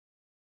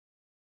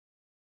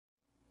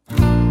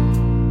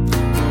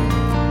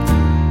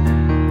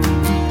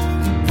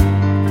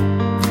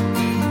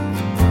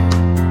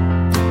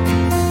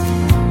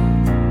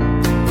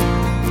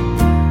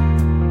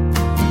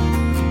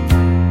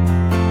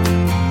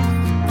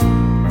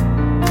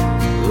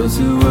Those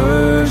who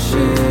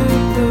worship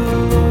the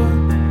Lord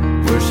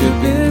worship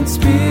in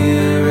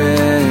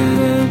spirit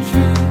and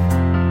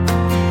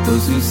truth.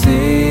 Those who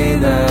say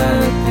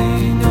that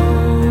they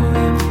know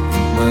Him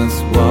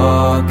must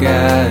walk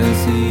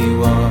as He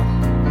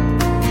walked.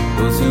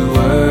 Those who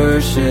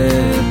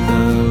worship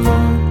the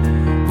Lord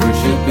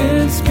worship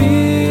in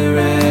spirit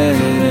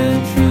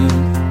and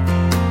truth.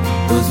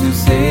 Those who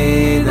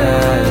say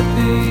that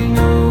they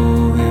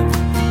know Him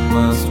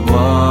must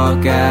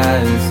walk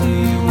as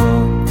He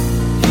walked.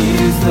 He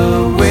is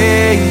the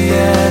way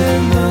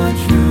and the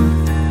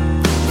truth,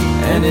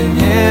 and in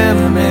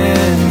Him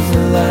is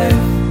the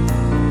life.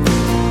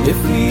 If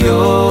we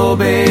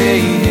obey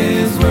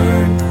His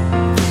word,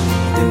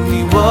 then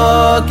we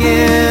walk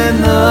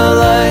in the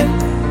light.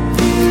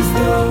 He is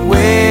the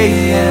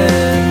way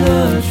and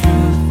the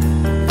truth,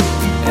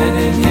 and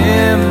in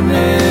Him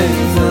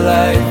is the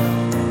life.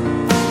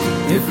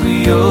 If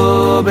we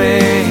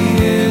obey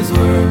His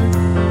word,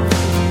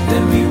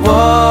 then we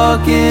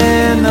walk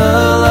in the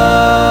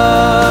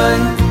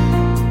light.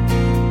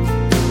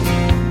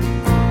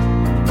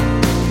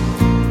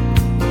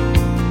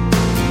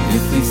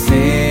 If we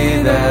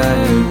say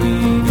that we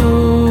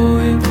know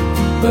Him,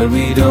 but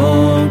we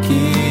don't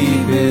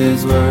keep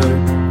His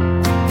word,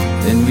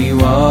 then we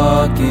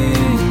walk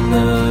in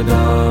the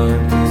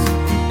darkness,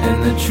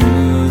 and the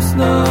truth's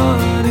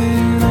not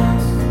in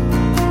us.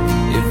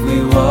 If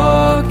we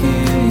walk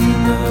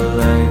in the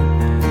light,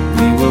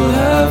 we will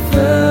have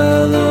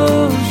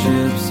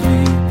fellowship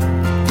sweet,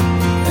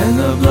 and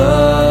the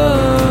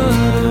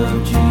blood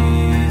of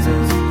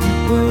Jesus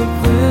will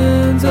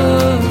cleanse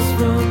us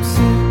from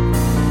sin.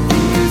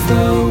 He is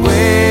the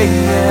way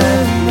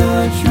and the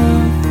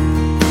truth,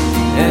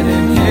 and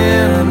in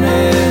Him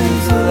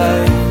is the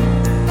life.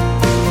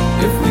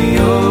 If we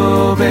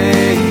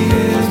obey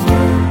His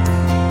word,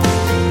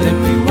 then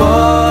we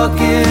walk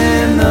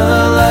in the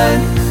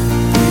light.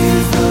 He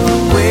is the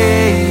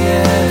way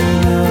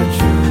and the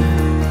truth,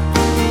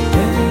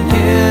 and in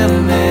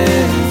Him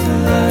is the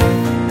life.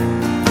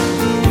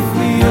 If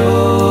we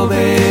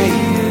obey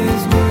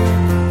His word,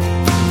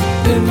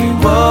 then we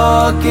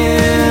walk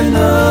in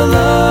the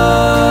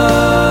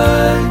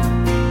light.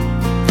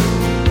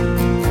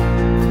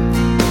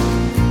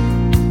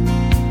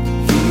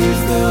 He is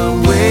the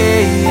way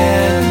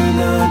and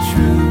the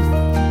truth,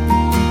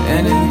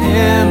 and in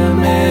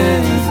Him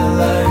is the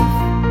life.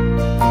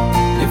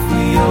 If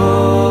we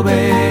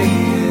obey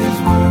His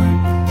word,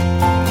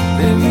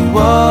 then we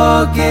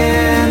walk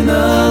in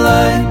the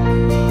light.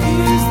 He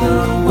is the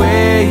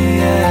way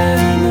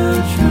and the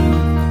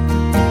truth,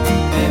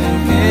 and in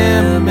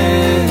Him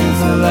is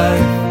the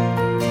life.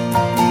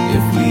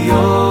 If we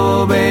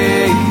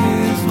obey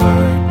His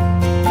word,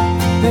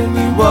 then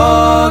we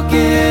walk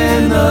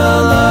in the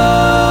light.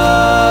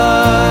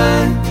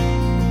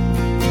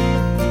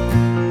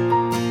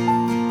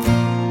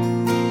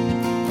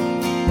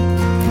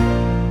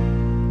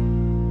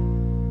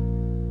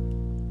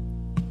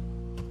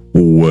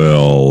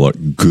 Well,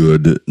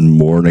 good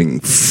morning,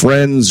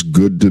 friends.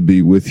 Good to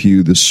be with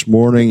you this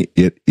morning.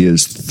 It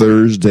is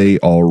Thursday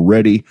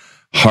already.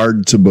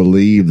 Hard to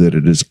believe that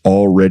it is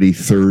already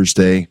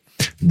Thursday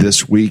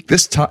this week.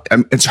 This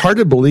time, it's hard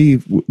to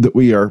believe that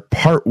we are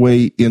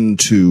partway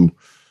into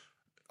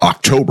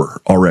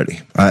October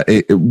already.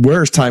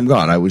 Where's time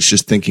gone? I was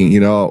just thinking,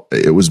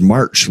 it was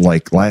March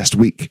like last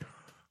week.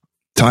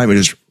 Time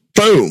is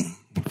boom,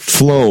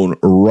 flown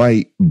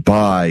right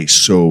by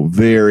so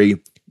very,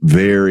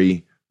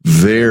 very,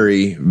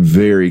 very,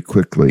 very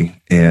quickly.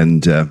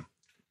 And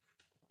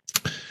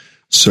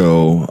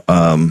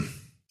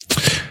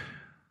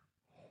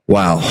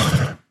wow,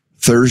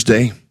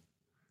 Thursday.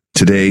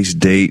 Today's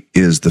date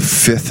is the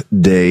 5th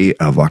day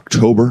of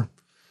October,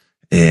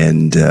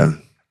 and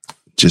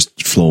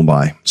just flown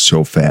by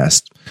so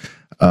fast.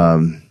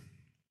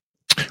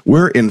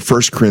 We're in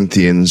 1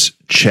 Corinthians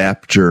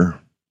chapter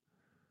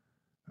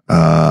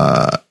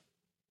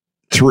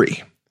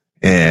 3,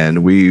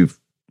 and we've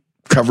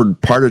covered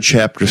part of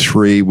chapter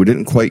 3. We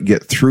didn't quite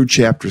get through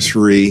chapter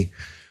 3.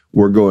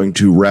 We're going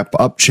to wrap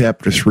up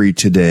chapter 3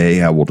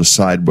 today. I will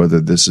decide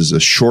whether this is a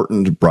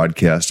shortened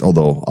broadcast,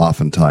 although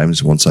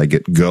oftentimes once I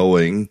get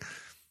going,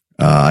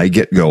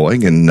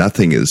 and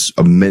nothing is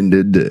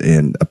amended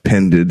and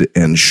appended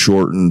and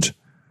shortened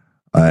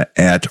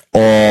at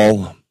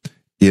all.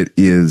 It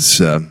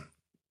is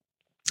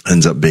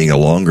ends up being a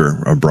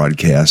longer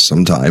broadcast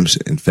sometimes,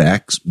 in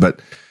fact.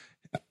 But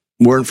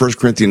we're in 1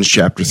 Corinthians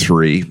chapter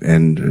 3,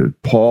 and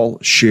Paul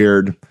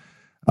shares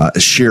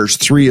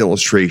 3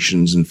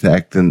 illustrations. In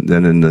fact, then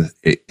in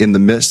the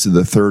midst of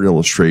the third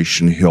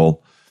illustration,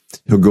 he'll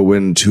go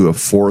into a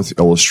fourth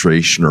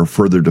illustration, or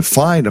further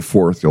define a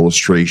fourth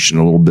illustration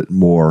a little bit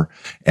more,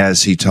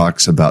 as he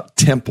talks about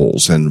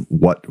temples and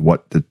what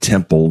the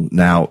temple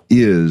now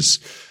is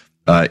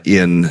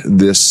in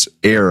this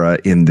era,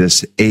 in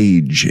this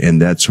age, and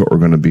that's what we're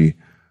going to be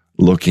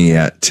looking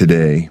at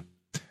today.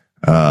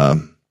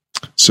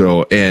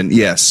 And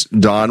yes,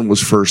 Don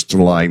was first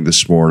in line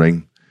this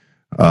morning.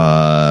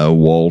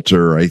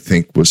 Walter, I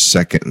think, was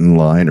second in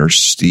line, or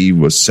Steve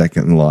was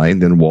second in line,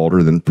 then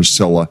Walter, then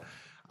Priscilla.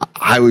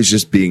 I was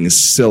just being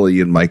silly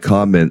in my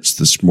comments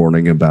this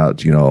morning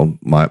about,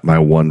 my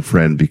one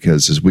friend,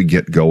 because as we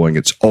get going,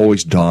 it's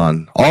always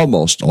Don,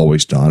 almost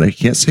always Don. I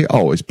can't say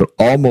always, but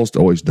almost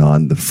always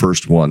Don, the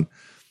first one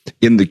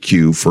in the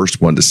queue,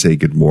 first one to say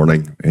good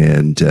morning.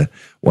 And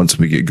once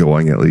we get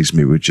going, it leaves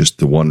me with just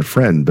the one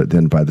friend. But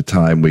then by the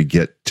time we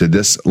get to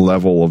this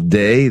level of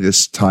day,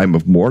 this time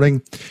of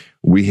morning,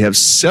 we have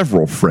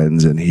several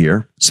friends in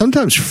here.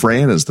 Sometimes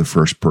Fran is the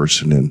first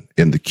person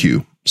in the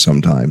queue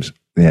sometimes.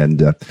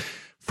 And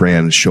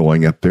Fran is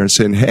showing up there and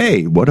saying,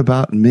 hey, what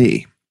about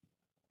me?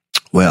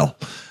 Well,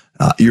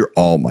 you're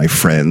all my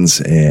friends.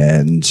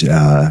 And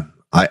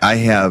I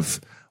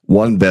have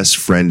one best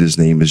friend. His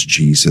name is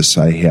Jesus.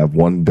 I have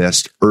one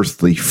best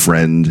earthly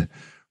friend.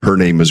 Her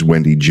name is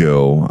Wendy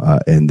Jo.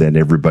 And then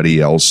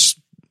everybody else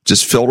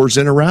just filters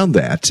in around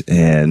that.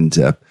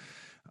 And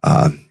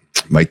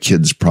my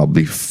kids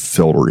probably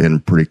filter in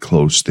pretty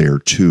close there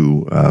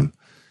too.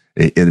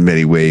 In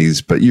many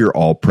ways, but you're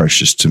all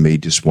precious to me.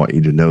 Just want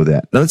you to know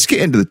that. Now let's get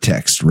into the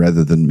text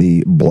rather than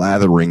me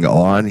blathering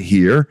on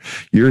here.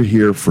 You're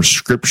here for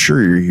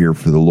Scripture. You're here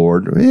for the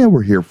Lord. Yeah,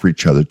 we're here for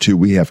each other too.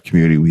 We have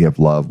community. We have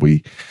love.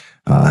 We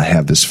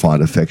have this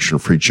fond affection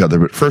for each other.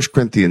 But 1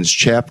 Corinthians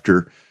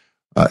chapter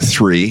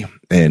 3,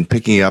 and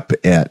picking up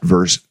at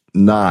verse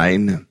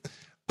 9,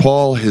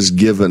 Paul has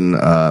given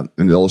an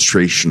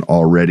illustration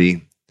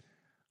already.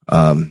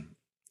 In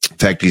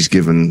fact, he's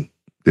given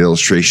the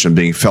illustration of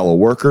being fellow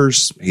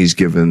workers. He's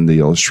given the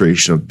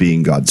illustration of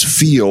being God's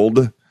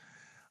field.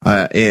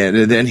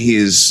 And then he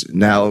is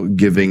now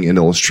giving an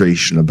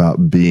illustration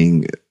about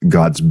being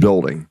God's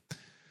building.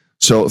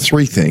 So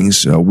 3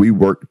 things. We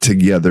work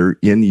together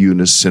in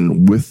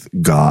unison with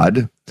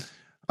God.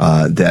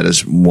 That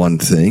is one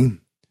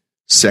thing.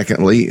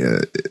 Secondly,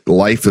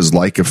 life is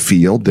like a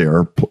field. There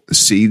are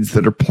seeds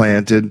that are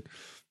planted.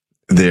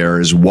 There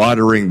is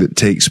watering that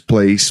takes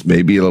place,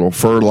 maybe a little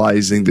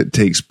fertilizing that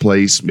takes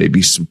place,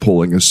 maybe some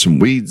pulling of some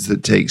weeds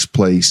that takes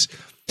place,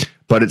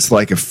 but it's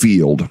like a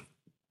field.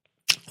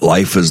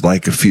 Life is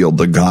like a field.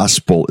 The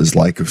gospel is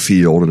like a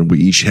field, and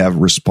we each have a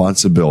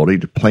responsibility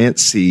to plant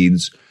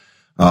seeds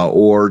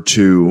or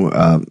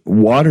to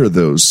water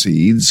those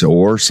seeds,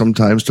 or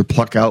sometimes to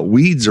pluck out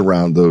weeds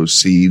around those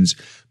seeds,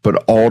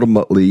 but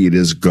ultimately it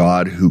is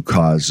God who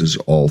causes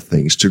all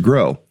things to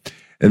grow.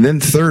 And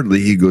then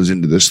thirdly, he goes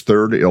into this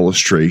third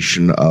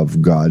illustration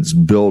of God's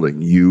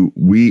building.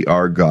 We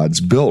are God's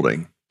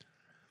building.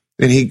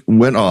 And he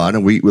went on,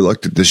 and we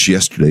looked at this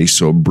yesterday,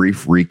 so a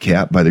brief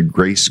recap. By the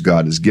grace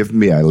God has given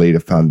me, I laid a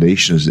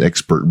foundation as an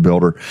expert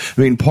builder.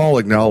 I mean, Paul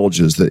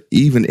acknowledges that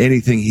even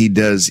anything he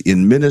does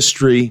in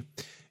ministry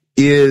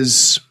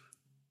is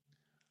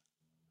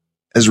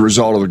as a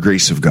result of the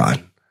grace of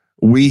God.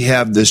 We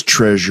have this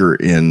treasure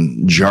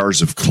in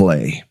jars of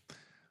clay.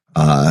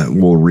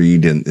 We'll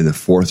read in the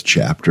 4th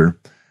chapter,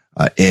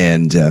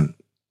 and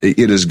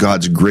it is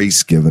God's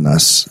grace given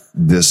us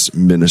this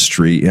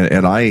ministry,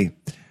 and I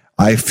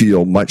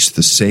feel much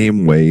the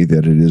same way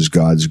that it is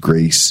God's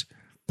grace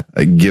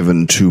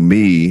given to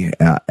me,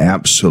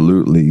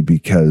 absolutely,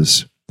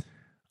 because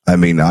I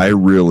mean I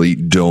really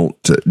don't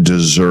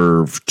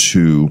deserve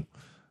to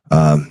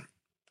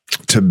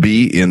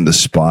be in the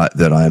spot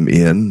that I'm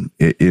in.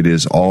 It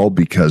is all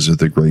because of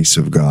the grace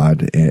of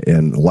God,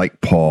 and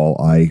like Paul,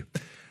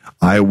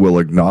 I will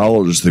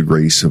acknowledge the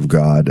grace of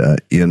God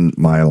in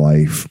my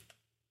life,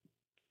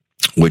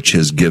 which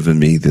has given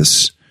me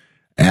this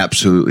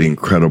absolutely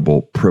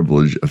incredible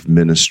privilege of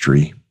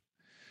ministry.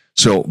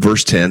 So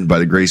verse 10, by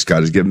the grace God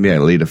has given me, I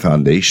laid a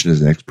foundation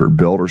as an expert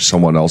builder.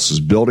 Someone else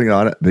is building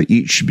on it, but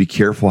each should be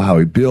careful how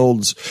he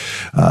builds.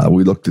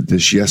 We looked at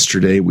this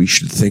yesterday. We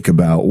should think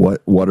about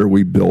what are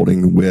we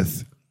building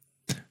with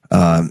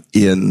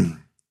in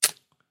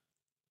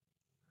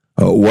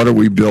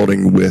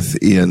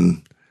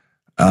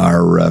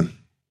our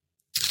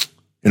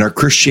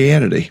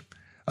Christianity.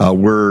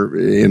 We're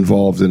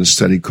involved in a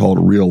study called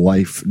Real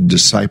Life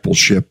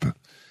Discipleship.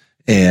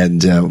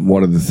 And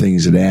one of the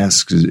things it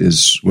asks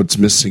is what's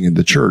missing in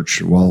the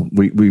church. Well,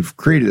 we've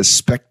created a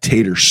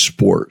spectator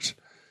sport.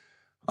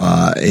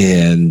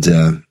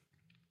 And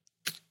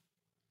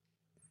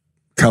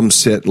come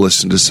sit,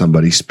 listen to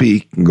somebody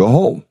speak, and go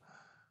home.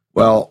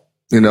 Well,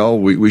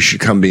 we should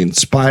come be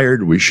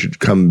inspired. We should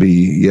come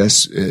be,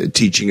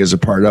 teaching is a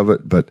part of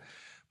it, but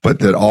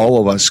that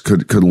all of us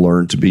could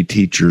learn to be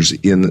teachers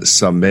in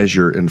some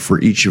measure, and for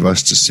each of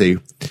us to say,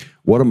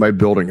 what am I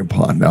building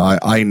upon? Now,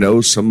 I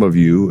know some of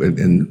you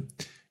and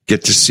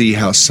get to see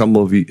how some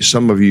of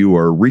you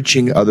are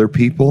reaching other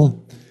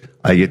people.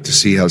 I get to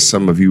see how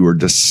some of you are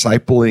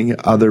discipling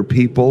other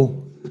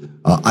people.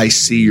 I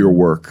see your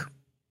work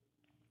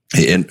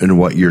and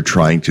what you're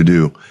trying to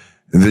do.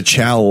 The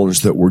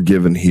challenge that we're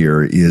given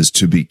here is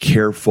to be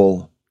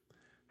careful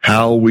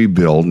how we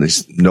build.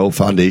 No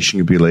foundation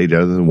can be laid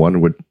other than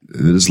one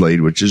that is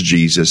laid, which is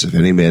Jesus. If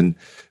any man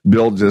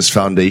builds this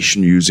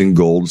foundation using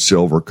gold,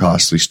 silver,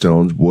 costly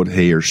stones, wood,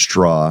 hay, or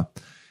straw,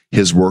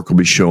 His work will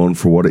be shown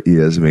for what it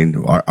is. I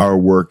mean, our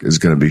work is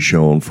going to be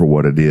shown for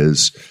what it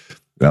is.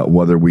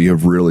 Whether we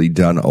have really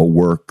done a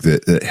work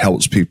that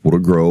helps people to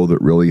grow,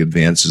 that really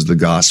advances the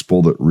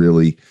gospel, that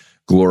really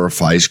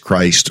glorifies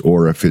Christ,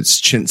 or if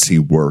it's chintzy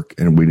work,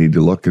 and we need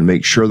to look and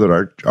make sure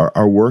that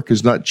our work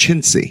is not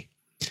chintzy,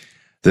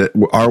 that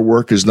our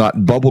work is not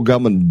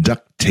bubblegum and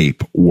duct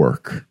tape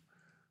work.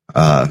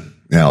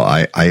 Now,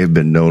 I have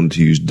been known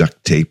to use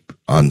duct tape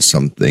on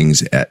some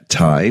things at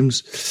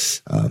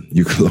times.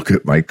 You can look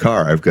at my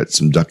car. I've got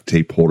some duct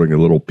tape holding a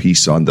little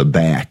piece on the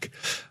back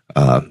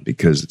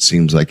because it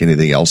seems like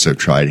anything else I've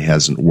tried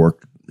hasn't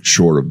worked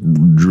short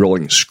of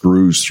drilling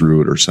screws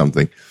through it or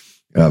something.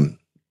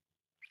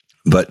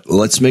 But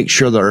let's make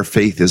sure that our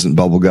faith isn't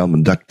bubblegum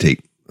and duct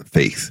tape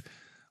faith.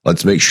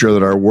 Let's make sure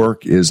that our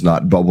work is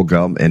not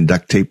bubblegum and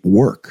duct tape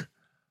work.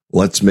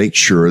 Let's make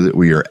sure that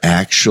we are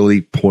actually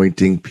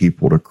pointing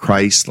people to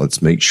Christ.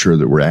 Let's make sure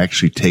that we're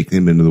actually taking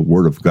them into the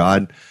Word of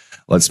God.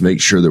 Let's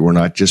make sure that we're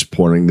not just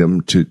pointing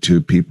them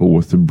to people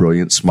with the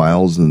brilliant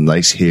smiles and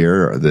nice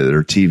hair that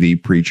are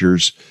TV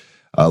preachers.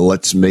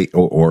 Let's make,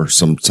 or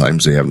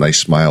sometimes they have nice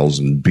smiles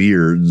and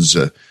beards.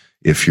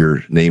 If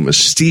your name is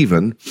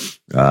Stephen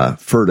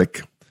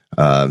Furtick,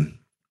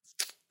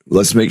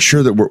 let's make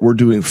sure that we're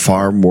doing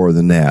far more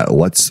than that.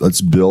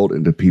 Let's build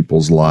into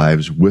people's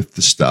lives with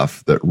the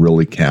stuff that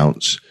really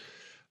counts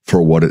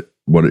for what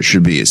it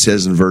should be. It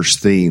says in verse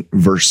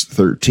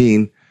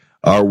 13,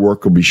 our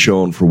work will be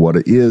shown for what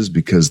it is,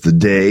 because the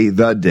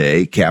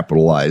day,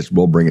 capitalized,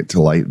 will bring it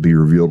to light, be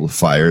revealed with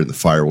fire, and the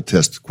fire will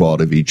test the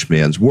quality of each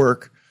man's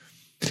work.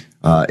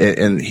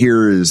 And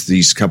here is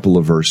these couple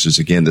of verses.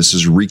 Again, this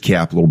is a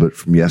recap a little bit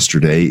from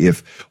yesterday.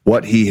 If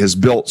what he has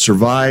built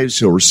survives,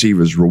 he'll receive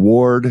his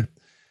reward.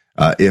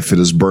 If it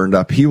is burned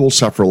up, he will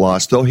suffer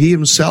loss, though he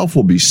himself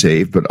will be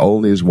saved, but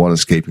only as one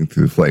escaping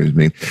through the flames. I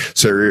mean,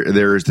 so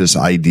there is this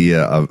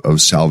idea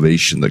of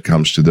salvation that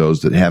comes to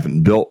those that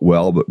haven't built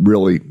well, but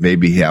really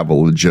maybe have a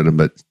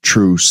legitimate,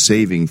 true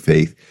saving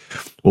faith,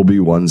 will be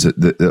ones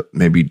that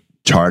may be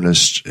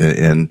tarnished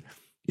and,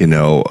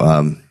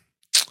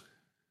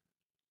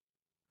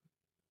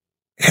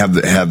 have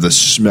the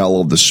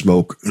smell of the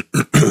smoke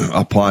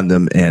upon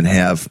them, and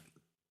have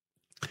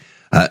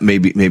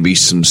maybe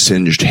some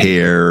singed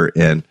hair,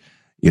 and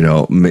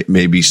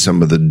maybe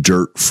some of the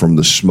dirt from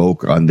the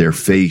smoke on their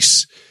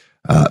face,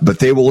 but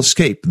they will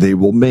escape. They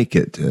will make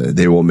it.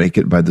 They will make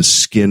it by the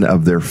skin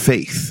of their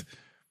faith,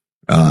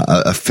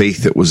 a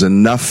faith that was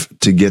enough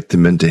to get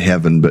them into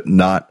heaven, but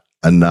not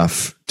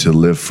enough to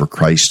live for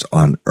Christ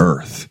on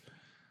earth.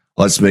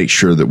 Let's make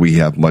sure that we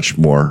have much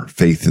more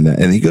faith in that.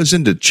 And he goes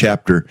into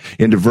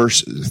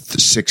verse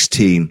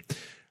 16,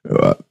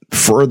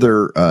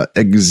 further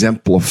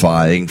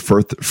exemplifying,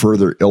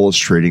 further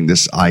illustrating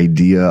this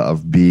idea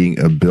of being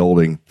a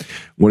building.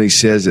 When he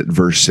says at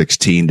verse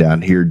 16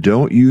 down here,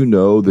 don't you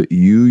know that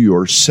you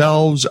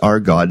yourselves are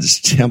God's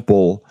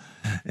temple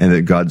and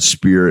that God's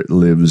Spirit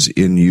lives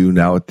in you?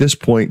 Now, at this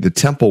point, the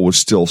temple was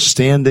still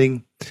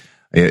standing.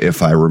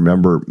 If I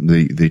remember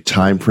the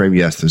time frame,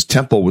 yes, this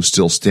temple was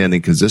still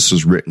standing, because this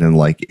was written in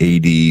like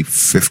AD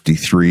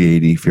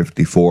 53, AD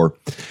 54.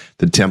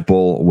 The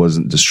temple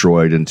wasn't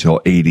destroyed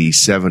until AD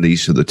 70,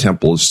 so the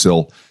temple is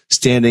still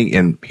standing.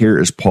 And here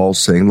is Paul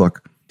saying,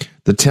 look,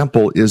 the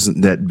temple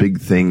isn't that big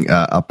thing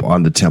up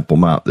on the Temple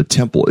Mount. The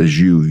temple is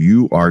you.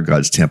 You are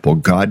God's temple.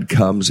 God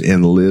comes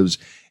and lives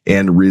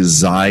and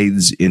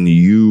resides in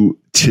you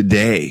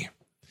today.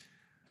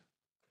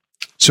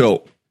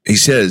 So he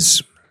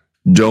says,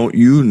 don't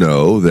you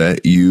know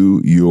that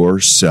you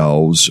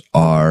yourselves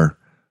are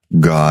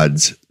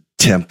God's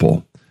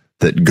temple,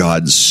 that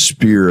God's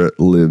Spirit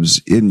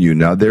lives in you?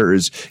 Now, there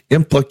is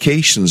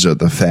implications of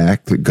the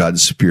fact that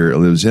God's Spirit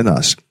lives in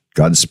us.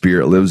 God's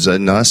Spirit lives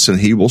in us, and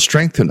he will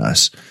strengthen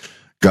us.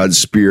 God's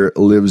Spirit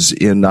lives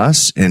in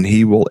us, and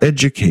he will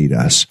educate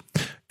us.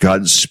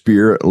 God's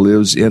Spirit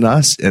lives in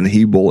us, and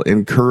he will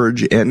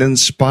encourage and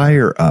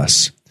inspire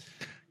us.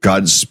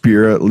 God's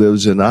Spirit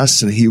lives in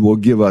us, and he will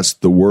give us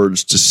the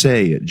words to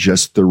say at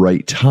just the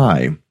right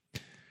time,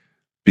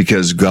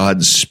 because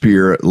God's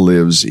Spirit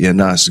lives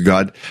in us.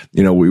 God,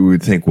 we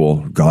would think,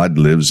 well, God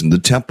lives in the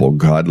temple.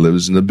 God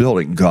lives in the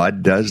building.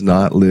 God does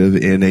not live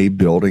in a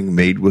building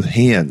made with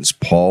hands.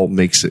 Paul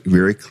makes it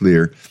very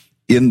clear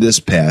in this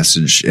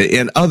passage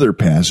and other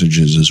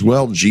passages as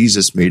well.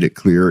 Jesus made it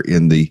clear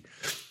in the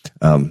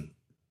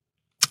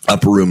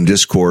Upper Room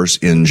Discourse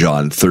in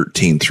John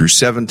 13 through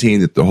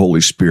 17 that the Holy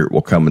Spirit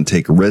will come and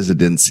take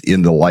residence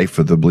in the life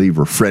of the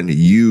believer. Friend,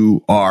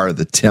 you are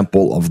the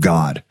temple of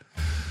God.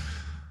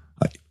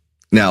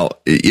 Now,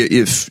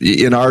 if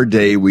in our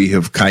day we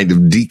have kind of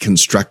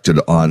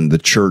deconstructed on the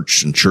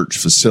church and church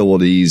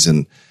facilities,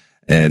 and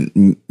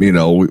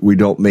we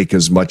don't make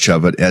as much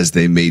of it as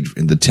they made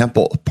in the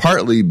temple,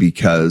 partly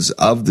because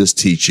of this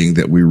teaching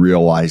that we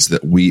realize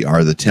that we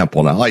are the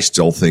temple. Now, I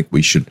still think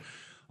we should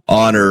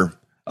honor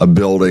a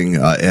building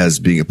as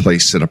being a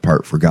place set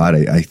apart for God.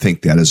 I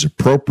think that is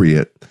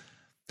appropriate.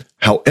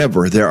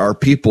 However, there are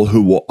people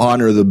who will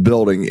honor the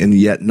building and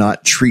yet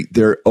not treat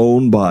their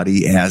own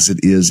body as it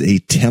is a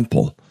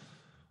temple.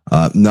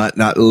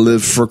 not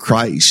live for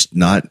Christ,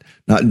 not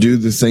do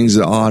the things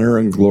that honor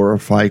and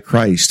glorify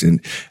Christ.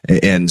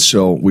 And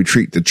so we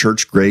treat the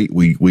church great.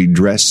 We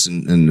dress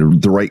in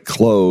the right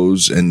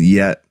clothes. And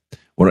yet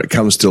when it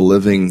comes to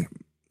living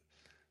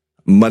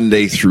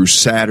Monday through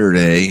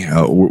Saturday,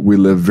 we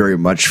live very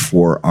much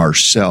for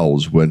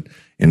ourselves when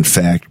in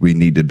fact we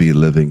need to be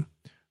living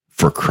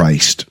for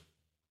Christ.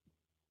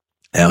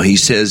 Now he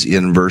says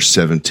in verse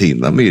 17,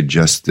 let me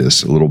adjust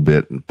this a little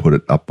bit and put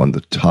it up on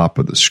the top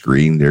of the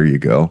screen. There you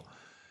go.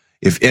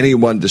 If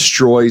anyone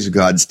destroys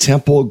God's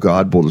temple,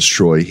 God will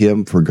destroy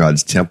him, for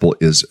God's temple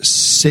is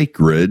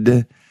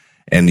sacred,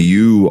 and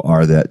you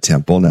are that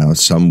temple. Now,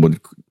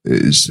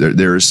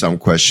 there is some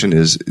question,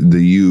 is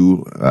the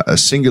you a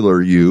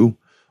singular you,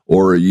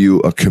 or are you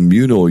a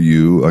communal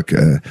you?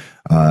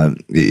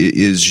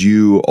 Is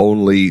you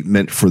only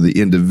meant for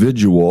the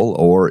individual,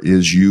 or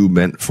is you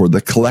meant for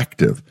the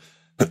collective?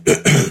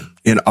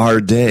 In our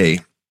day,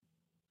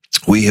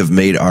 we have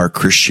made our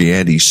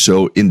Christianity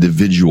so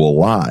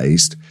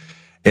individualized.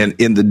 And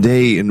in the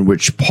day in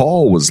which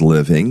Paul was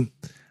living,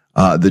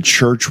 the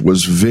church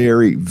was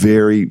very,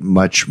 very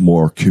much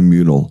more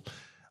communal.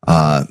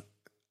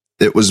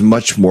 It was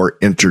much more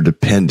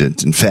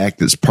interdependent. In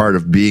fact, it's part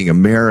of being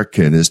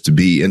American is to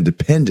be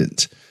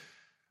independent.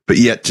 But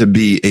yet to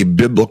be a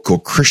biblical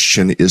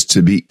Christian is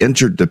to be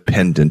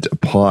interdependent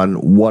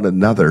upon one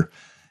another.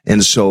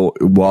 And so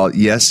while,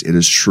 yes, it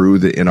is true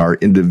that in our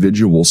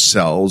individual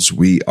selves,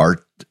 we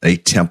are a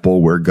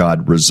temple where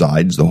God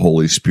resides, the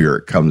Holy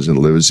Spirit comes and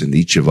lives in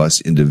each of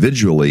us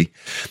individually,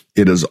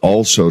 it is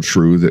also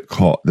true that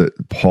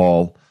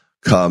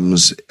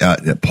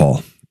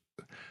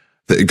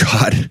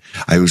God,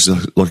 I was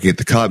looking at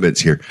the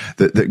comments here,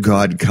 that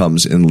God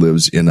comes and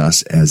lives in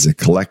us as a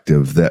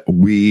collective, that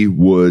we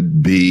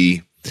would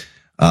be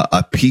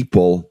a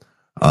people,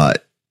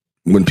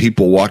 when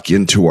people walk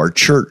into our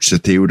church,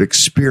 that they would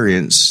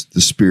experience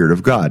the Spirit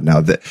of God. Now,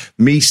 that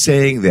me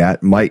saying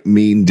that might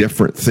mean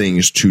different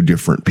things to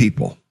different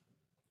people.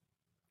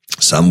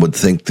 Some would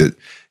think that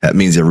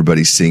means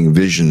everybody's seeing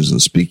visions and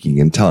speaking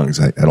in tongues.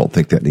 I don't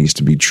think that needs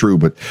to be true,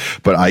 but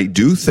I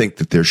do think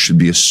that there should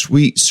be a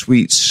sweet,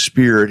 sweet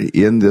spirit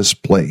in this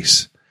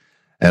place.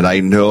 And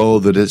I know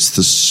that it's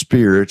the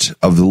Spirit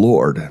of the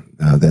Lord.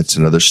 That's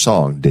another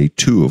song, day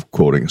 2 of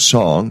quoting a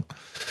song.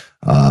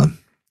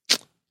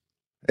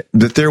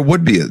 That there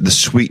would be the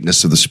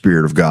sweetness of the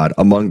Spirit of God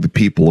among the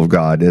people of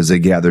God as they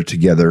gather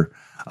together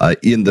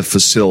in the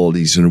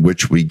facilities in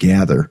which we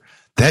gather.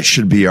 That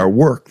should be our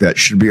work. That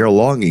should be our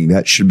longing.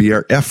 That should be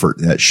our effort.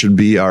 That should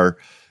be our,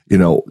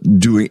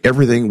 doing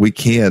everything we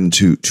can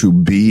to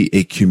be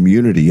a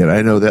community. And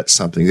I know that's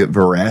something that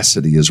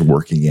Veracity is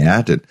working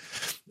at.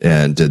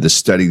 And the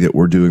study that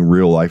we're doing,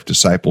 Real Life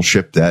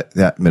Discipleship,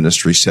 that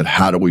ministry said,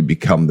 how do we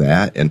become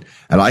that? And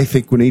I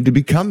think we need to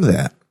become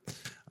that.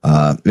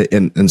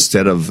 And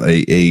instead of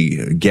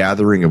a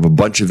gathering of a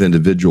bunch of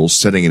individuals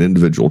sitting in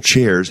individual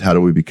chairs, how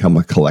do we become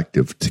a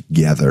collective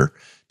together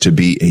to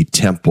be a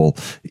temple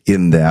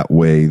in that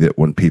way that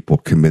when people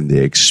come in,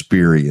 they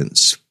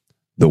experience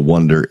the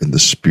wonder and the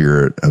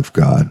Spirit of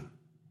God?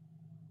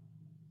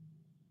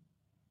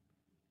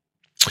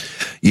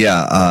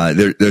 Yeah,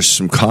 there's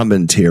some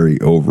commentary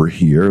over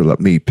here.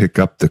 Let me pick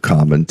up the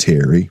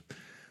commentary.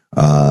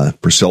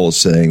 Priscilla's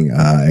saying,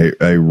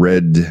 I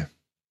read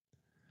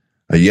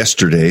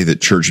yesterday that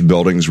church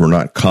buildings were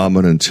not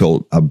common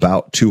until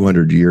about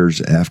 200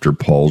 years after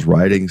Paul's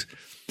writings.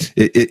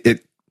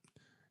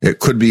 It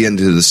could be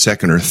into the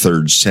 2nd or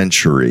 3rd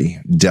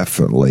century,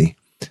 definitely.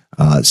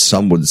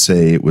 Some would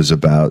say it was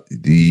about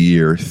the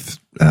year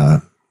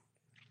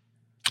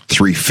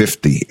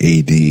 350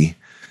 AD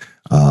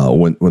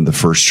when the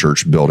first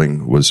church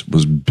building was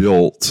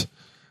built.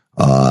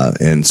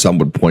 And some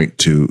would point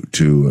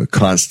to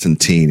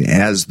Constantine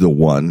as the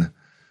one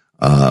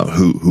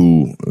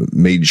who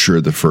made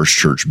sure the first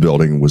church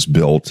building was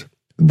built.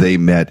 They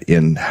met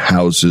in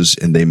houses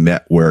and they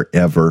met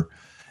wherever.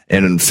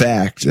 And in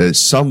fact,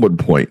 some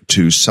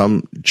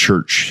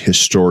church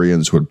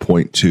historians would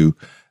point to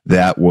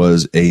that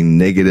was a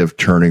negative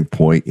turning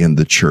point in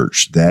the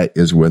church. That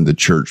is when the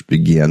church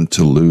began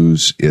to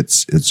lose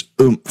its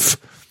oomph,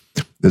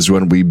 is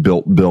when we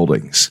built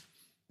buildings.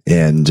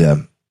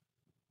 And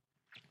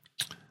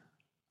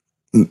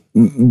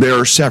there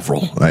are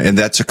several, and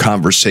that's a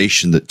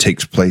conversation that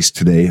takes place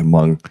today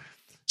among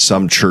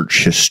some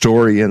church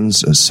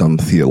historians, some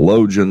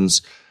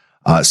theologians,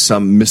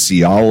 some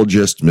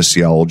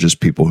missiologists,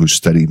 people who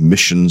study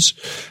missions,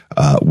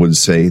 would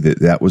say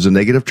that was a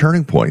negative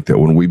turning point, that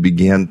when we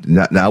began,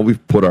 now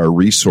we've put our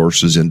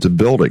resources into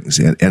buildings,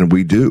 and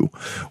we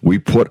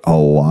put a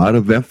lot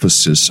of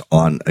emphasis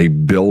on a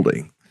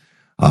building.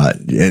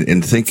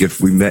 And think if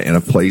we met in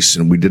a place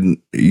and you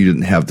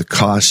didn't have the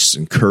costs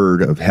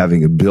incurred of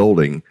having a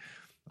building,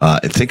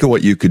 and think of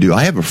what you could do.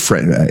 I have a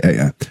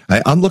friend,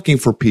 I'm looking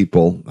for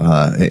people,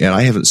 and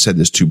I haven't said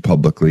this too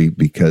publicly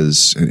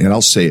and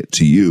I'll say it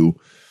to you,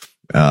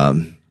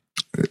 I'm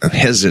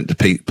hesitant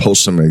to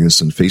post something like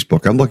this on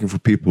Facebook. I'm looking for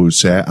people who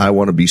say, I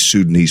want to be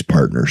Sudanese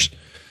partners.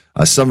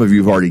 Some of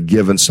you have already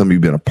given, some of you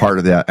have been a part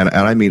of that, and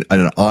I mean on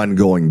an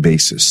ongoing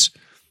basis.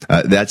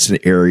 That's an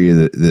area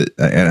that,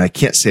 and I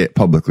can't say it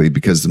publicly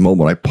because the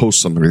moment I post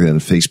something like that on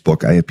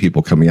Facebook, I have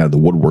people coming out of the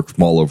woodwork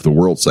from all over the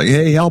world saying,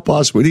 "Hey, help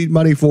us! We need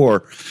money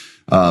for."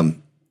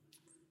 And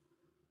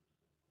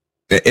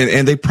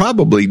they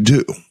probably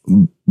do,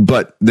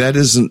 but that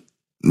isn't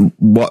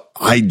what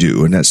I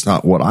do, and that's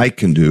not what I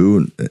can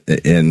do,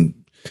 and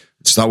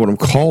it's not what I'm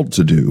called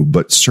to do.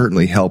 But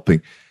certainly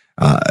helping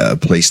a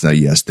place. Now,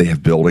 yes, they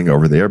have building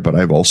over there, but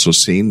I've also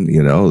seen,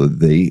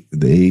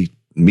 they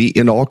meet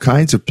in all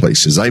kinds of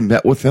places. I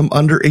met with them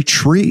under a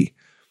tree,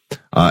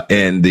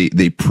 and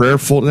the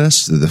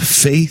prayerfulness, the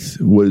faith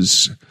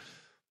was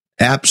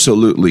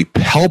absolutely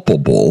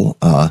palpable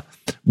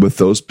with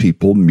those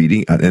people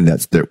meeting, and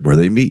that's where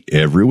they meet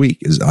every week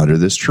is under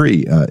this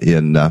tree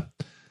in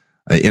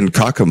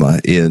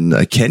Kakuma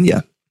in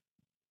Kenya.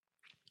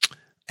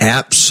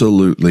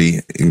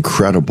 Absolutely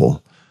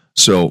incredible.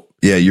 So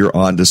yeah, you're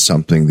onto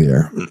something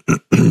there.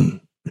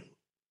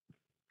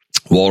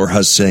 Walter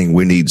Huss saying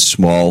we need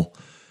small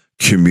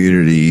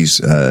communities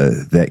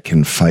that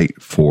can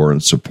fight for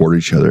and support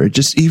each other.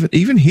 Just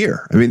even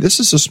here, I mean, this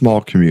is a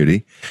small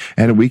community,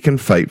 and we can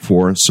fight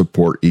for and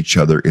support each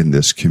other in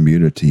this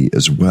community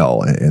as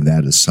well. And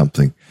that is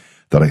something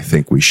that I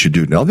think we should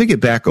do. Now, let me get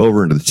back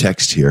over into the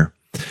text here,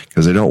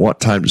 because I don't want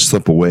time to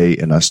slip away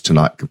and us to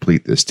not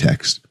complete this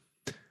text.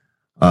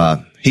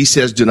 He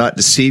says, "Do not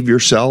deceive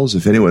yourselves.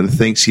 If anyone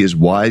thinks he is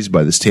wise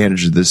by the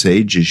standards of this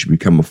age, he should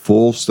become a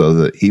fool so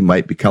that he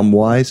might become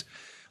wise."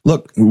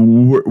 Look,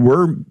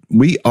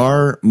 we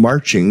are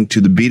marching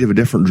to the beat of a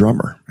different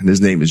drummer, and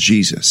his name is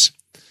Jesus.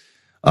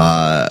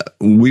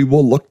 We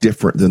will look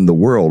different than the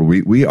world.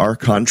 We are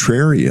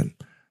contrarian.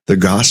 The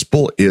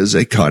gospel is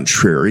a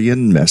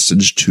contrarian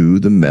message to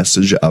the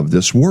message of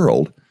this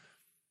world.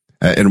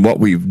 And what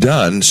we've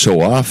done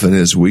so often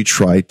is we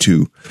try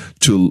to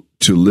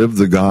live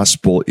the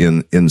gospel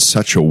in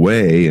such a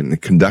way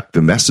and conduct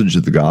the message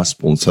of the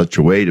gospel in such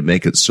a way to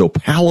make it so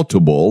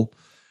palatable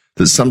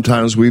that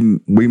sometimes we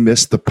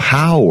miss the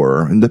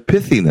power and the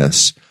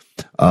pithiness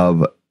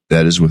of,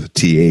 that is with a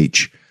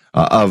TH,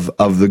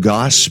 of the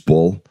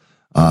gospel,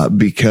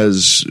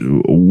 because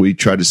we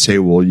try to say,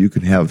 well, you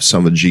can have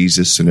some of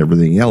Jesus and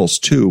everything else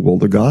too. Well,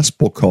 the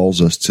gospel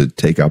calls us to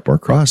take up our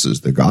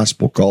crosses. The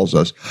gospel calls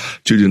us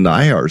to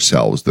deny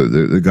ourselves.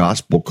 The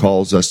gospel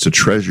calls us to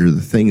treasure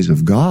the things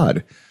of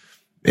God.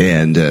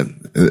 And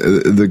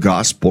the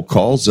gospel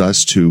calls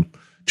us to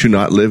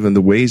not live in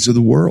the ways of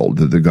the world.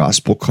 The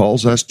gospel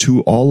calls us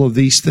to all of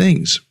these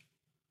things.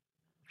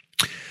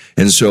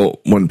 And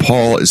so when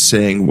Paul is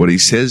saying what he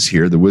says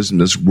here, the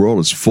wisdom of this world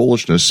is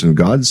foolishness in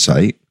God's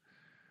sight,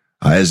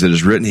 as it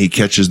is written, he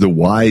catches the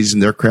wise in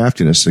their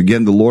craftiness.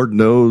 Again, the Lord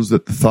knows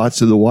that the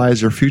thoughts of the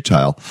wise are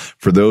futile.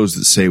 For those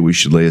that say we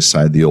should lay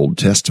aside the Old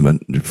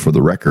Testament, for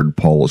the record,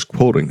 Paul is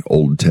quoting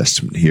Old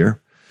Testament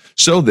here.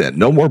 So then,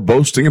 no more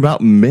boasting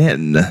about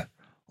men.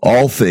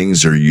 All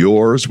things are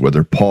yours,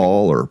 whether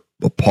Paul or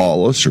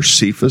Apollos or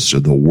Cephas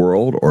or the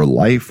world or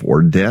life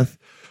or death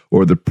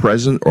or the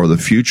present or the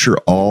future,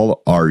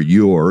 all are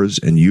yours,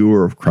 and you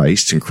are of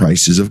Christ, and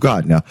Christ is of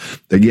God. Now,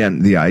 again,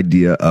 the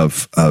idea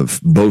of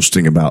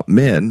boasting about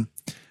men,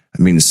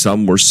 I mean,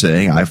 some were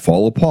saying, I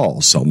follow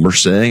Paul. Some were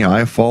saying,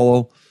 I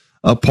follow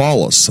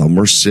Apollos. Some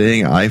were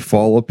saying, I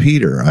follow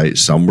Peter.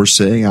 Some were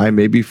saying, I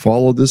maybe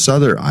follow this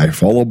other. I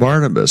follow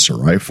Barnabas,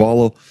 or I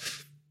follow,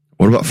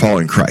 what about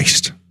following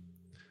Christ?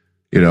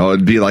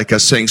 It'd be like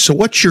us saying, so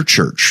what's your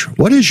church?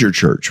 What is your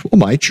church? Well,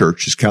 my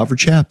church is Calvary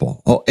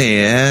Chapel. Oh,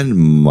 and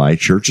my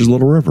church is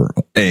Little River.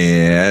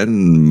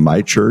 And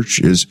my church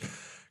is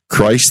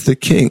Christ the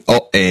King.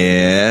 Oh,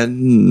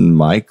 and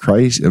my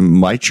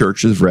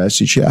church is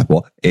Varsity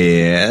Chapel.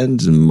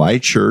 And my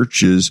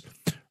church is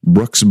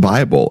Brooks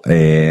Bible.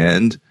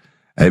 And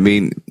I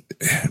mean,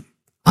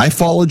 I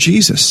follow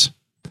Jesus.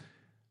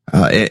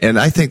 And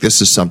I think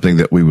this is something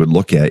that we would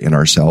look at in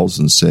ourselves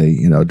and say,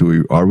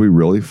 are we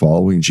really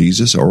following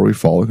Jesus, or are we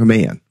following a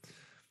man?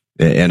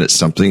 And it's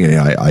something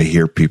I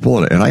hear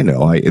people, and I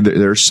know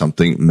there's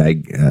something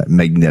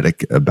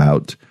magnetic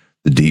about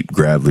the deep,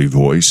 gravelly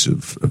voice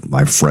of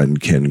my friend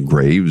Ken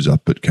Graves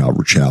up at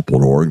Calvary Chapel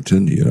in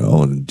Oregon,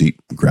 and a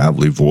deep,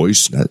 gravelly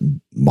voice, that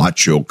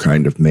macho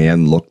kind of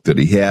man look that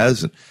he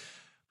has.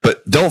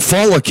 But don't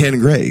follow Ken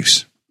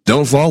Graves.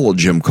 Don't follow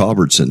Jim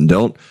Culbertson.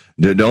 Don't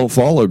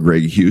follow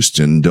Greg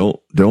Houston.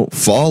 Don't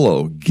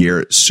follow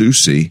Garrett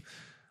Susie.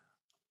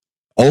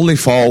 Only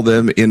follow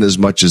them in as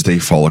much as they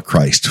follow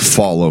Christ.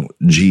 Follow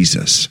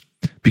Jesus.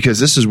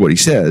 Because this is what he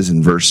says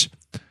in verse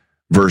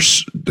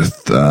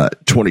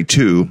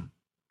 22.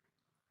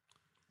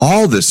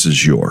 All this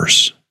is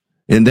yours.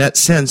 In that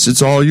sense,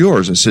 it's all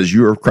yours. It says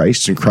you are of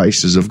Christ and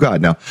Christ is of God.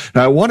 Now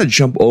I want to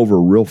jump over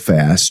real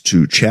fast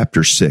to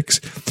chapter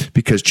 6,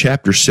 because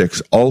chapter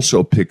 6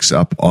 also picks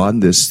up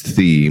on this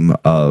theme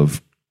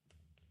of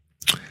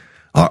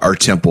our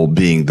temple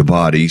being the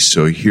body.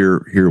 So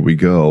here we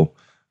go.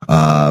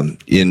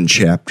 In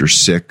chapter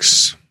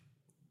 6,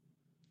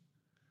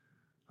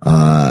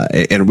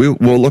 And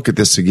we'll look at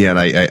this again.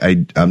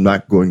 I'm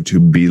not going to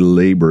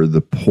belabor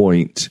the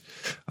point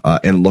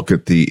and look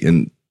at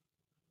the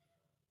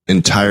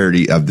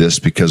entirety of this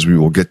because we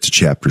will get to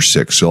chapter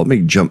 6. So let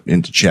me jump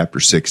into chapter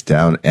 6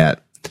 down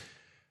at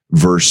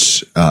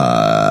verse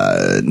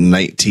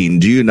 19.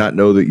 Do you not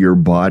know that your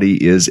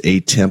body is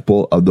a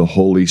temple of the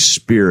Holy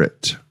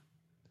Spirit,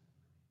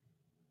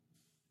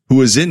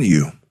 who is in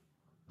you,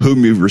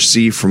 whom you've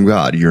received from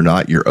God? You're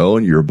not your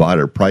own, you're bought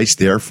at a price.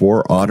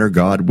 Therefore, honor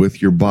God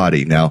with your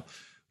body. Now,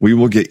 we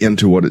will get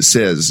into what it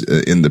says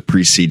in the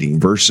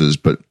preceding verses,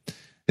 but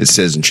it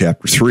says in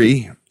chapter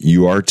 3,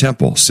 you are a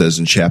temple. It says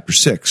in chapter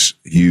 6,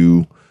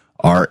 you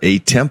are a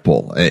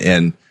temple.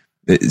 And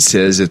it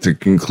says at the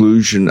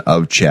conclusion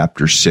of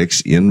chapter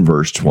 6 in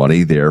verse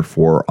 20,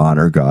 therefore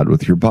honor God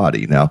with your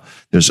body. Now,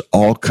 there's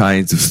all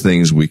kinds of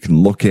things we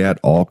can look at,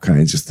 all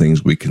kinds of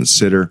things we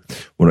consider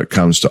when it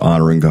comes to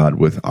honoring God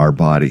with our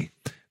body.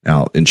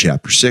 Now, in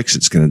chapter 6,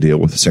 it's going to deal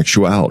with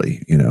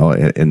sexuality,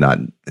 and not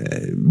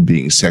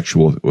being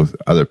sexual with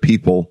other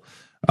people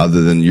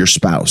other than your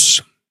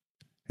spouse.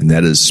 And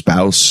that is,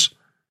 spouse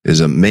is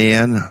a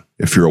man.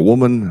 If you're a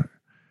woman,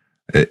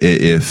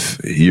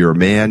 if you're a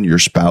man, your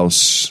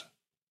spouse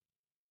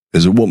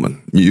is a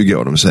woman. You get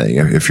what I'm saying.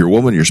 If you're a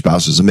woman, your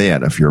spouse is a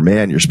man. If you're a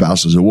man, your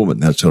spouse is a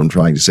woman. That's what I'm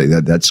trying to say.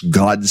 That's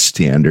God's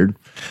standard.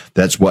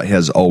 That's what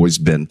has always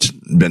been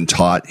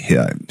taught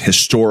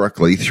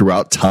historically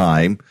throughout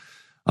time,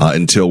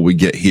 until we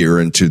get here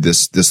into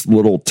this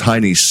little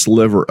tiny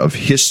sliver of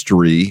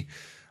history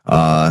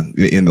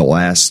in the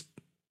last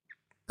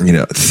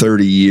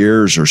 30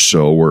 years or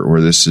so,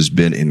 where this has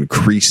been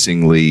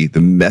increasingly the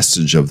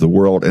message of the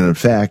world. And in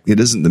fact, it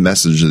isn't the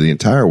message of the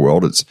entire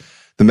world. It's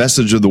the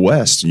message of the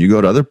West. And you go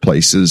to other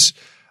places,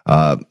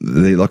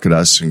 they look at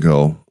us and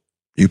go,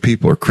 you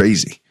people are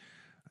crazy.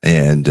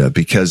 And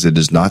because it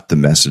is not the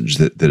message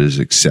that is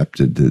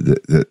accepted,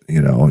 that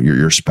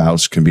your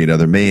spouse can be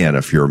another man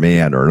if you're a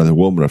man, or another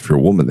woman if you're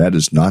a woman. That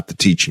is not the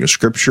teaching of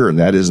Scripture, and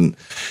that isn't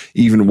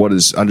even what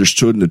is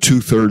understood in the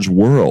 2/3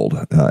 world.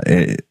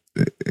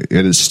 It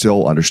is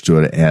still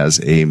understood as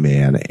a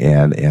man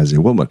and as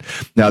a woman.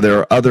 Now, there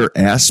are other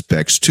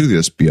aspects to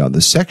this beyond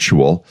the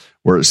sexual,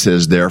 where it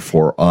says,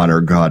 therefore,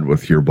 honor God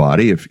with your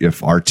body.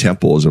 If our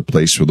temple is a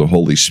place where the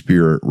Holy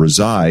Spirit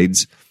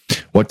resides,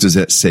 what does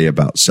that say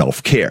about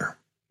self-care?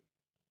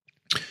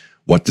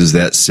 What does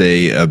that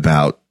say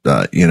about,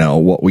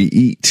 what we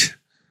eat?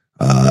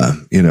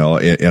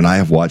 And I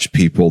have watched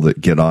people that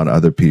get on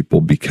other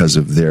people because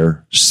of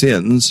their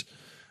sins.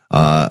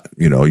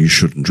 You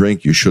shouldn't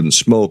drink, you shouldn't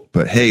smoke,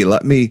 but hey,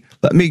 let me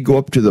go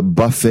up to the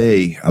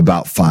buffet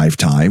about 5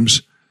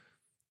 times,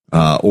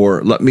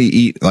 or let me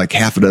eat like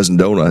half a dozen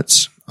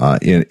donuts,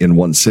 in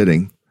one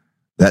sitting.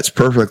 That's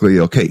perfectly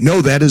okay.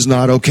 No, that is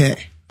not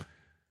okay.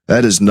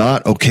 That is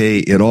not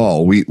okay at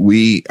all.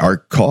 We are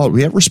called,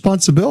 we have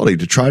responsibility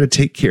to try to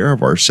take care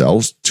of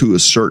ourselves to a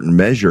certain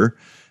measure.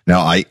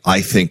 Now,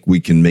 I think we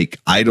can make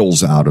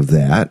idols out of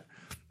that.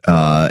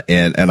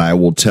 And I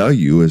will tell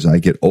you, as I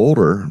get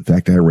older, in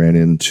fact, I ran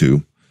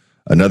into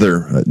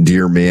another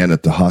dear man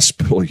at the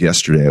hospital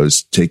yesterday. I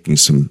was taking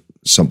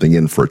something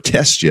in for a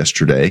test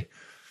yesterday,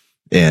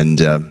 and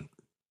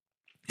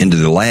into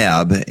the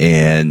lab,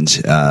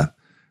 and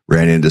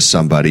ran into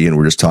somebody, and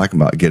we're just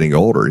talking about getting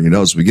older.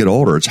 As we get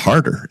older, it's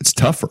harder, it's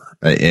tougher,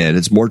 and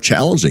it's more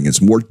challenging,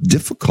 it's more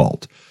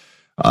difficult.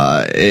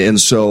 And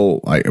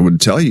so I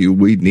would tell you,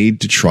 we need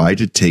to try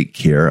to take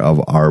care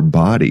of our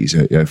bodies.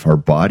 If our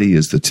body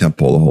is the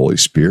temple of the Holy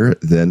Spirit,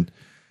 then,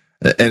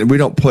 and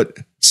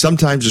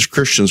sometimes as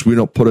Christians, we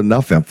don't put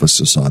enough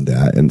emphasis on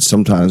that. And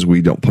sometimes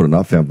we don't put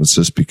enough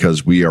emphasis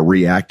because we are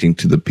reacting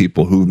to the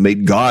people who've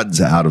made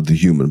gods out of the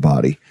human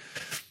body.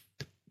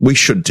 We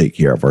should take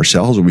care of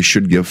ourselves. We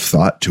should give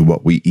thought to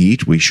what we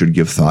eat. We should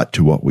give thought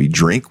to what we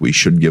drink. We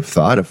should give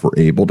thought, if we're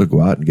able, to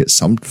go out and get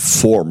some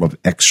form of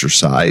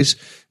exercise.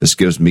 This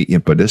gives me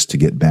impetus to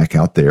get back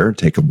out there and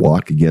take a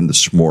walk again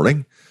this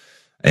morning.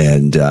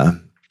 And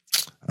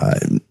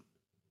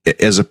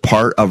as a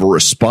part of a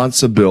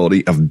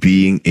responsibility of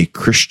being a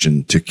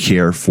Christian, to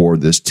care for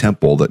this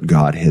temple that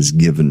God has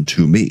given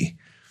to me.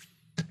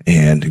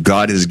 And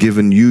God has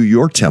given you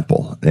your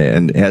temple.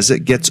 And as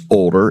it gets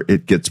older,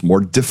 it gets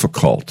more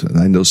difficult. And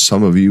I know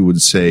some of you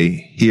would say,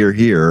 here,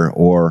 here,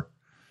 or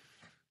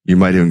you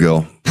might even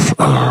go,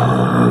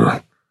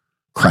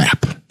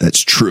 crap, that's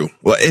true.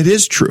 Well, it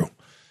is true.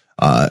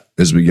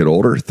 As we get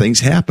older, things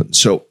happen.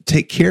 So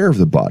take care of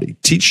the body.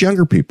 Teach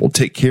younger people,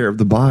 take care of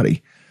the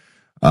body.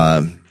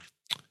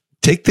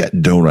 Take that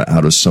donut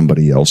out of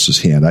somebody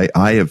else's hand.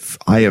 I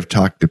have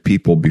talked to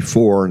people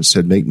before and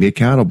said, make me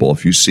accountable.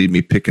 If you see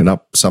me picking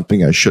up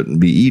something I shouldn't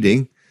be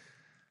eating,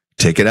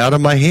 take it out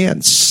of my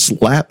hand,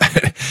 slap.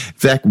 In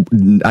fact,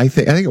 I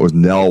think it was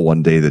Nell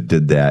one day that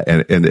did that,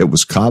 and it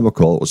was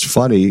comical. It was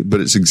funny, but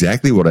it's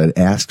exactly what I'd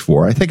asked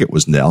for. I think it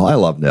was Nell. I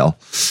love Nell.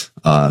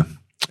 Cause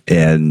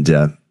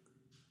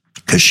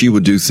she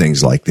would do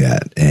things like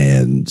that.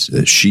 And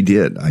she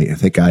did. I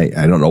think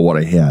I don't know what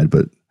I had,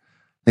 but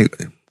I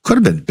think, could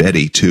have been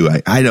Betty too.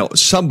 I know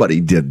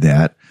somebody did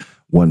that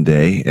one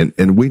day,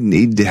 and we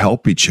need to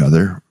help each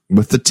other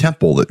with the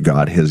temple that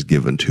God has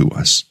given to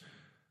us.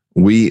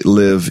 We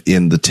live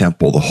in the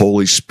temple. The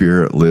Holy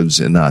Spirit lives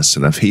in us.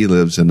 And if he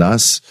lives in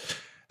us,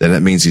 then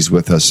that means he's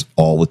with us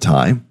all the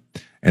time.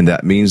 And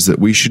that means that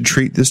we should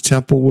treat this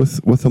temple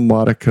with a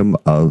modicum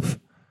of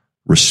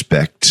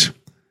respect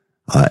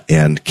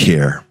and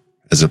care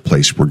as a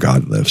place where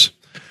God lives.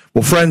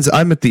 Well, friends,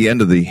 I'm at the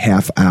end of the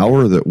half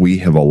hour that we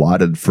have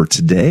allotted for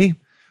today.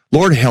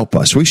 Lord, help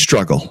us. We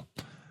struggle.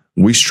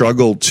 We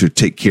struggle to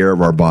take care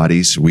of our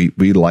bodies. We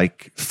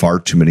like far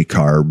too many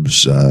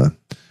carbs,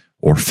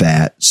 or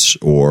fats,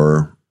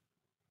 or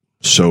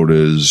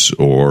sodas,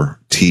 or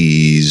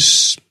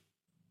teas,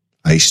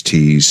 iced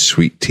teas,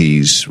 sweet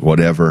teas,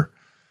 whatever.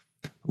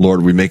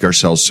 Lord, we make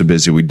ourselves so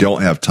busy. We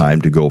don't have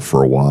time to go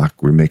for a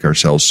walk. We make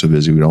ourselves so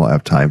busy. We don't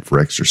have time for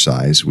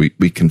exercise. We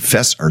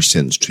confess our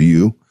sins to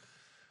you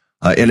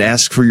and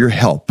ask for your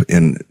help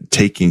in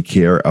taking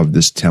care of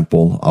this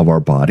temple of our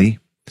body,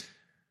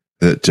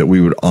 that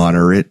we would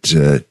honor it,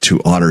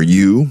 to honor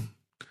you.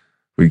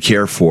 We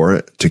care for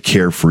it, to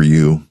care for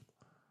you,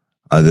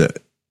 that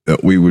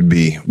we would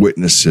be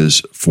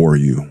witnesses for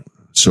you.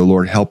 So,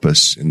 Lord, help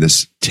us in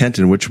this tent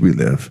in which we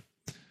live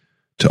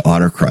to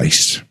honor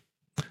Christ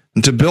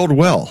and to build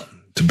well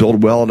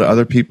into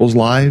other people's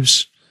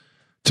lives,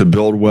 to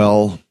build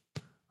well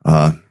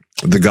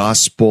the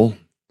gospel,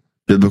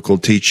 biblical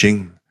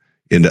teaching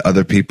into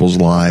other people's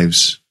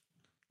lives.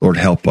 Lord,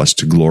 help us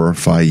to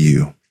glorify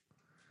you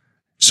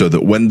so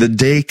that when the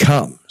day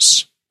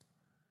comes,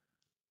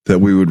 that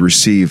we would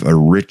receive a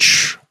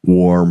rich,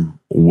 warm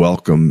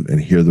welcome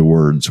and hear the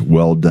words,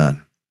 "Well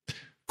done,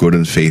 good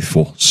and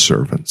faithful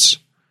servants."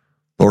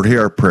 Lord,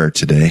 hear our prayer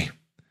today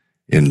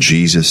in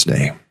Jesus'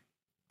 name.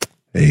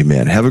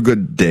 Amen. Have a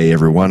good day,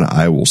 everyone.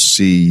 I will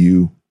see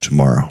you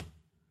tomorrow.